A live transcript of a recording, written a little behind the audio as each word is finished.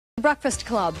Breakfast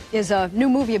Club is a new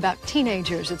movie about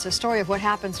teenagers. It's a story of what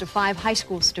happens to 5 high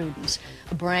school students.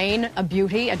 A brain, a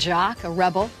beauty, a jock, a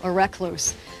rebel, a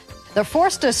recluse. They're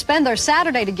forced to spend their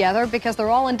Saturday together because they're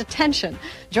all in detention.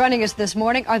 Joining us this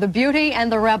morning are the beauty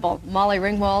and the rebel, Molly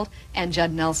Ringwald and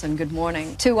Judd Nelson. Good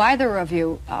morning. To either of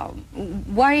you,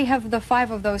 why have the 5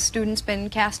 of those students been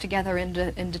cast together in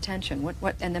detention?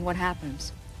 And then what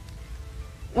happens?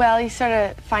 Well, you sort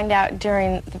of find out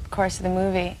during the course of the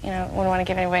movie. You know, we don't want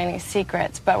to give away any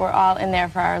secrets, but we're all in there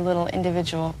for our little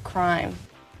individual crime.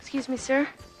 Excuse me, sir.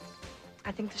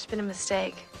 I think there's been a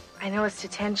mistake. I know it's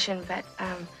detention, but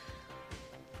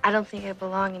I don't think I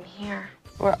belong in here.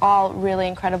 We're all really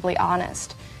incredibly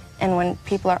honest, and when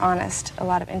people are honest, a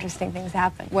lot of interesting things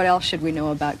happen. What else should we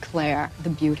know about Claire, the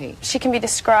beauty? She can be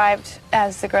described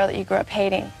as the girl that you grew up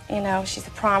hating. You know, she's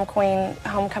the prom queen,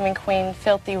 homecoming queen,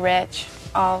 filthy rich,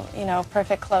 all, you know,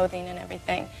 perfect clothing and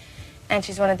everything. And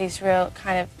she's one of these real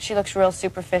kind of, she looks real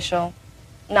superficial,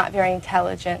 not very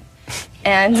intelligent.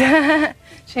 And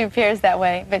she appears that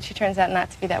way, but she turns out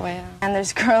not to be that way at all. And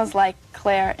there's girls like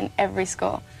Claire in every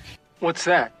school. What's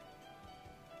that?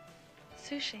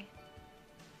 Sushi.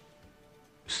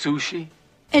 Sushi?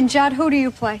 And Judd, who do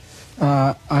you play?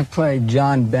 I play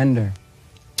John Bender,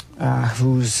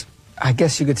 who's, I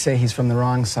guess you could say he's from the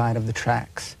wrong side of the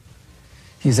tracks.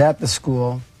 He's at the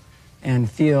school and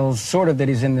feels sort of that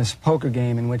he's in this poker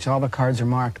game in which all the cards are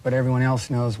marked, but everyone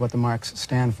else knows what the marks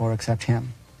stand for except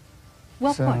him.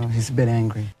 Well so put. He's a bit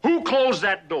angry. Who closed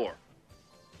that door?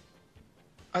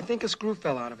 I think a screw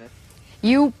fell out of it.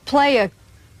 You play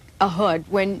a hood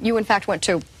when you, in fact, went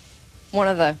to one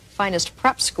of the finest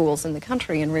prep schools in the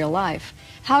country in real life.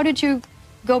 How did you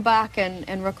go back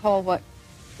and recall what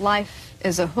life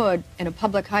as a hood in a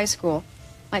public high school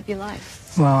might be like?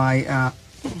 Well, I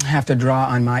have to draw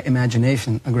on my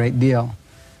imagination a great deal.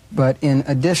 But in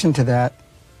addition to that,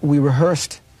 we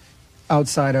rehearsed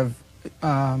outside of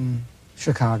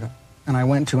Chicago. And I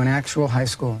went to an actual high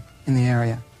school in the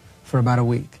area for about a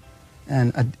week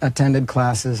and attended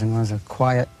classes and was a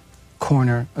quiet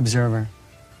corner observer.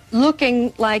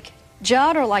 Looking like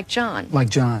Judd or like John? Like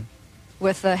John.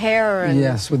 With the hair and...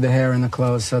 Yes, with the hair and the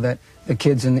clothes, so that the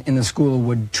kids in the school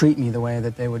would treat me the way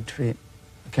that they would treat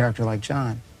a character like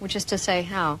John. Which is to say,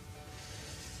 how?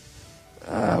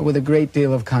 With a great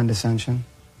deal of condescension.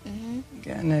 Mm-hmm.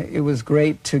 And it was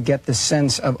great to get the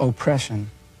sense of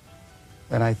oppression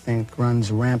that I think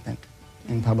runs rampant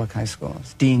in public high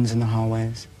schools. Deans in the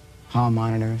hallways, hall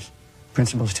monitors,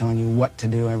 principals telling you what to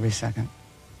do every second.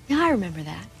 Yeah, I remember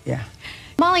that. Yeah.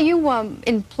 Molly, you,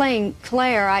 in playing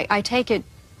Claire, I take it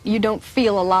you don't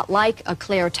feel a lot like a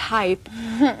Claire type.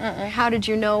 How did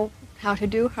you know how to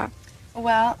do her?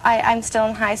 Well, I'm still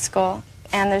in high school,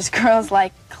 and there's girls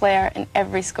like Claire in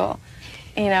every school.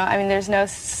 You know, I mean, there's no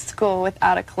school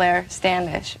without a Claire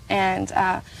Standish, and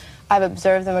I've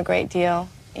observed them a great deal,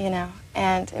 you know,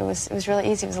 and it was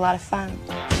really easy. It was a lot of fun.